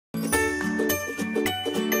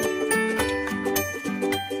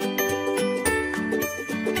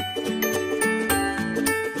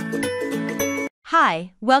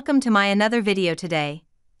Hi, welcome to my another video today.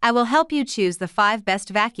 I will help you choose the 5 best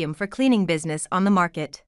vacuum for cleaning business on the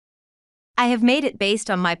market. I have made it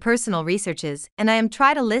based on my personal researches and I am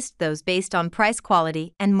try to list those based on price,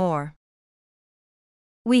 quality, and more.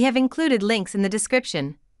 We have included links in the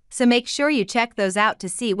description, so make sure you check those out to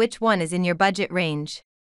see which one is in your budget range.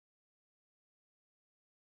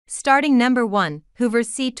 Starting number 1, Hoover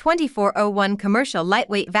C2401 Commercial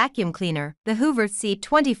Lightweight Vacuum Cleaner. The Hoover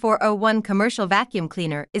C2401 Commercial Vacuum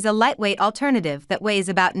Cleaner is a lightweight alternative that weighs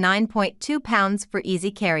about 9.2 pounds for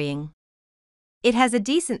easy carrying. It has a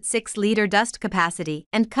decent 6-liter dust capacity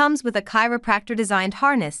and comes with a chiropractor-designed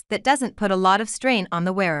harness that doesn't put a lot of strain on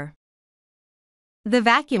the wearer. The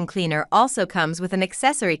vacuum cleaner also comes with an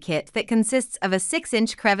accessory kit that consists of a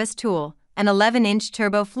 6-inch crevice tool, an 11-inch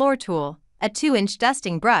turbo floor tool, a 2-inch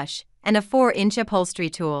dusting brush, and a 4-inch upholstery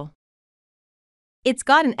tool. It's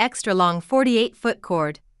got an extra long 48-foot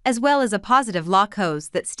cord, as well as a positive lock hose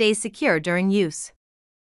that stays secure during use.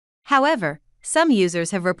 However, some users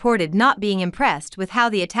have reported not being impressed with how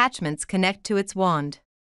the attachments connect to its wand.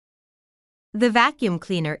 The vacuum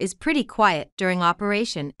cleaner is pretty quiet during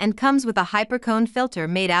operation and comes with a hypercone filter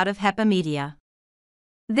made out of HEPA media.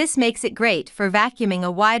 This makes it great for vacuuming a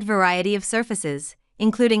wide variety of surfaces,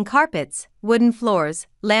 including carpets, wooden floors,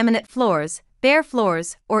 laminate floors, bare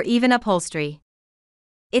floors, or even upholstery.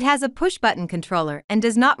 It has a push-button controller and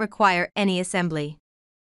does not require any assembly.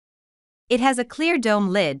 It has a clear dome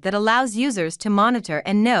lid that allows users to monitor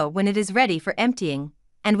and know when it is ready for emptying,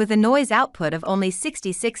 and with a noise output of only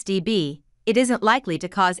 66 dB, it isn't likely to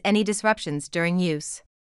cause any disruptions during use.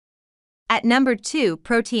 At number 2,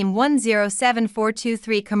 ProTeam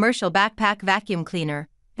 107423 Commercial Backpack Vacuum Cleaner.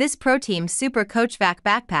 This ProTeam Super Coach Vac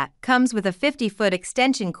backpack comes with a 50-foot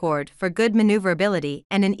extension cord for good maneuverability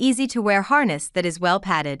and an easy-to-wear harness that is well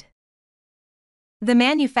padded. The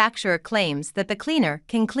manufacturer claims that the cleaner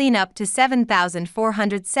can clean up to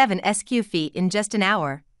 7,407 sq feet in just an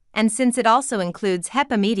hour, and since it also includes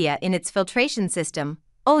HEPA media in its filtration system,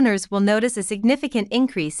 owners will notice a significant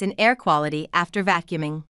increase in air quality after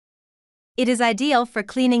vacuuming. It is ideal for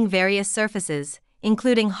cleaning various surfaces,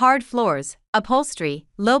 including hard floors, upholstery,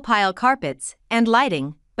 low-pile carpets, and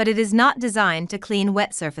lighting, but it is not designed to clean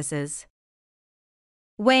wet surfaces.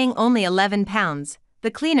 Weighing only 11 pounds,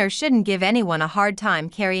 the cleaner shouldn't give anyone a hard time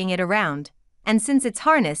carrying it around, and since its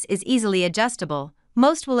harness is easily adjustable,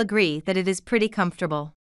 most will agree that it is pretty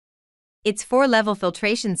comfortable. Its 4-level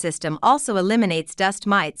filtration system also eliminates dust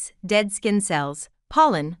mites, dead skin cells,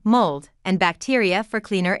 pollen, mold, and bacteria for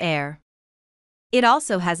cleaner air. It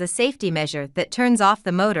also has a safety measure that turns off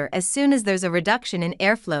the motor as soon as there's a reduction in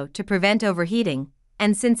airflow to prevent overheating,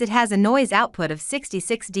 and since it has a noise output of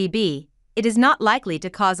 66 dB, it is not likely to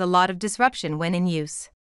cause a lot of disruption when in use.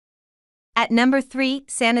 At number 3,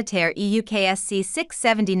 Sanitaire EUKSC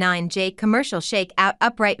 679J Commercial Shake Out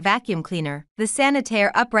Upright Vacuum Cleaner. The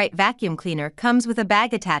Sanitaire Upright Vacuum Cleaner comes with a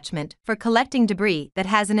bag attachment for collecting debris that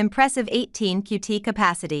has an impressive 18 QT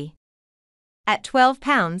capacity. At 12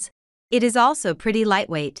 pounds, it is also pretty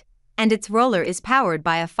lightweight, and its roller is powered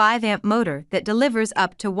by a 5-amp motor that delivers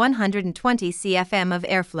up to 120 CFM of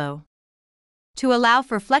airflow. To allow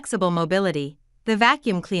for flexible mobility, the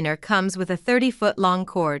vacuum cleaner comes with a 30-foot long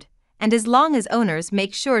cord, and as long as owners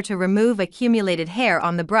make sure to remove accumulated hair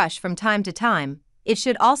on the brush from time to time, it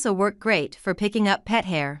should also work great for picking up pet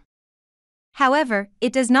hair. However,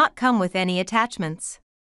 it does not come with any attachments.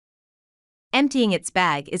 Emptying its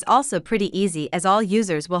bag is also pretty easy as all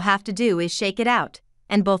users will have to do is shake it out,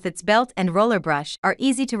 and both its belt and roller brush are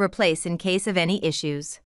easy to replace in case of any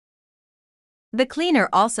issues. The cleaner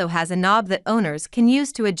also has a knob that owners can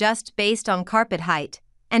use to adjust based on carpet height,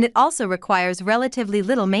 and it also requires relatively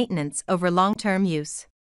little maintenance over long-term use.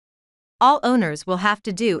 All owners will have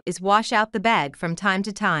to do is wash out the bag from time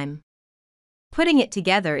to time. Putting it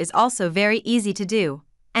together is also very easy to do,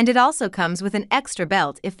 and it also comes with an extra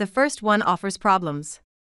belt if the first one offers problems.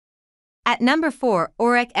 At number 4,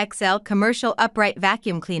 Orec XL Commercial Upright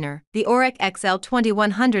Vacuum Cleaner. The Orec XL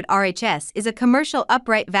 2100 RHS is a commercial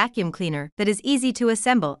upright vacuum cleaner that is easy to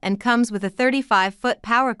assemble and comes with a 35-foot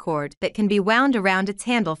power cord that can be wound around its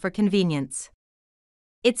handle for convenience.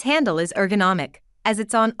 Its handle is ergonomic, as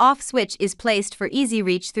its on-off switch is placed for easy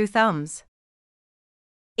reach through thumbs.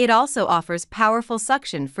 It also offers powerful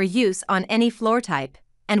suction for use on any floor type,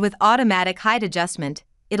 and with automatic height adjustment,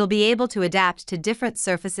 it'll be able to adapt to different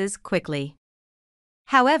surfaces quickly.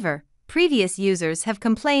 However, previous users have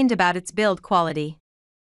complained about its build quality.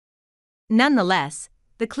 Nonetheless,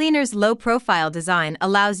 the cleaner's low-profile design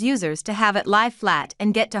allows users to have it lie flat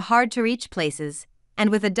and get to hard-to-reach places, and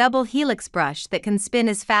with a double helix brush that can spin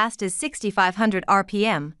as fast as 6,500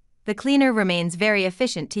 RPM, the cleaner remains very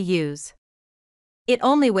efficient to use. It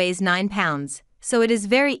only weighs 9 pounds, so it is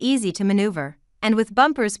very easy to maneuver, and with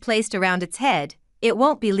bumpers placed around its head, it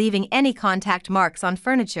won't be leaving any contact marks on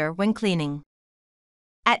furniture when cleaning.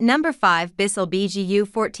 At number 5, Bissell BGU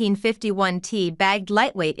 1451T Bagged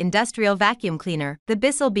Lightweight Industrial Vacuum Cleaner. The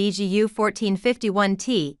Bissell BGU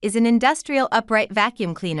 1451T is an industrial upright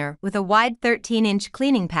vacuum cleaner with a wide 13-inch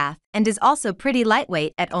cleaning path and is also pretty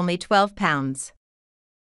lightweight at only 12 pounds.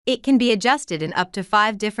 It can be adjusted in up to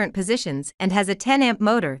 5 different positions and has a 10-amp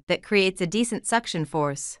motor that creates a decent suction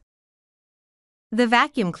force. The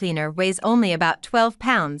vacuum cleaner weighs only about 12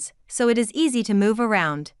 pounds, so it is easy to move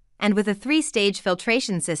around, and with a 3-stage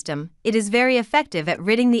filtration system, it is very effective at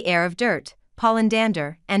ridding the air of dirt, pollen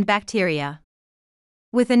dander, and bacteria.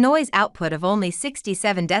 With a noise output of only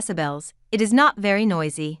 67 decibels, it is not very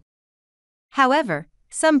noisy. However,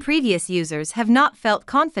 some previous users have not felt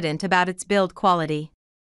confident about its build quality.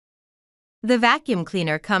 The vacuum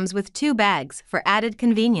cleaner comes with 2 bags for added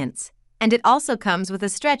convenience, and it also comes with a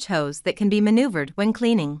stretch hose that can be maneuvered when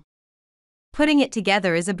cleaning. Putting it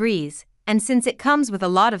together is a breeze, and since it comes with a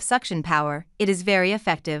lot of suction power, it is very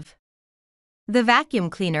effective. The vacuum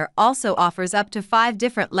cleaner also offers up to 5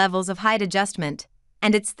 different levels of height adjustment,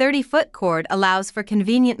 and its 30-foot cord allows for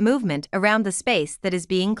convenient movement around the space that is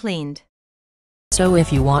being cleaned. So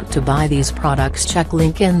if you want to buy these products, check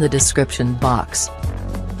link in the description box.